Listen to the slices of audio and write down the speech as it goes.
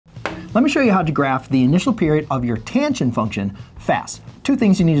Let me show you how to graph the initial period of your tangent function fast. Two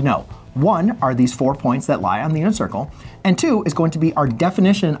things you need to know. One are these 4 points that lie on the unit circle, and two is going to be our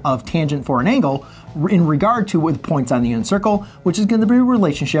definition of tangent for an angle in regard to with points on the unit circle, which is going to be a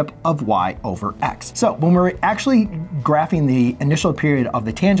relationship of y over x. So when we're actually graphing the initial period of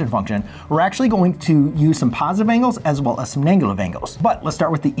the tangent function, we're actually going to use some positive angles as well as some negative angles. But let's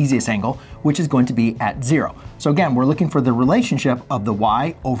start with the easiest angle, which is going to be at 0. So again, we're looking for the relationship of the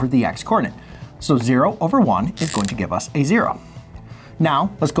y over the x coordinate. So 0 over 1 is going to give us a 0.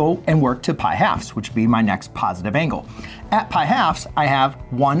 Now, let's go and work to pi halves, which would be my next positive angle. At pi halves, I have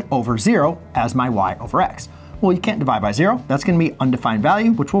 1 over 0 as my y over x. Well, you can't divide by 0. That's going to be undefined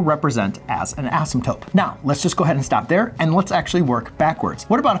value, which we'll represent as an asymptote. Now, let's just go ahead and stop there, and let's actually work backwards.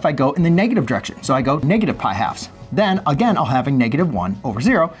 What about if I go in the negative direction? So I go negative pi halves. Then, again, I'll have a negative 1 over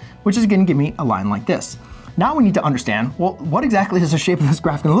 0, which is going to give me a line like this. Now we need to understand, well, what exactly is the shape of this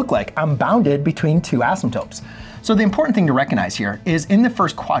graph going to look like? I'm bounded between two asymptotes. So the important thing to recognize here is in the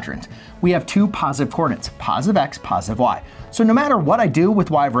first quadrant, we have two positive coordinates, positive x, positive y. So no matter what I do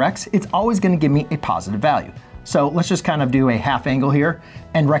with y over x, it's always going to give me a positive value. So let's just kind of do a half angle here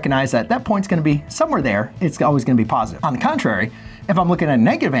and recognize that that point's going to be somewhere there. It's always going to be positive. On the contrary, if I'm looking at a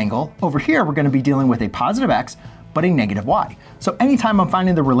negative angle, over here we're going to be dealing with a positive x, but a negative y. So anytime I'm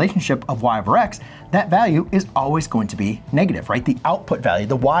finding the relationship of y over x, that value is always going to be negative, right? The output value,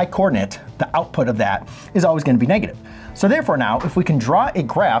 the y coordinate, the output of that is always going to be negative. So therefore now, if we can draw a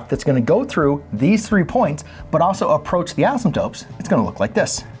graph that's going to go through these 3 points, but also approach the asymptotes, it's going to look like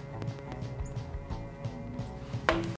this.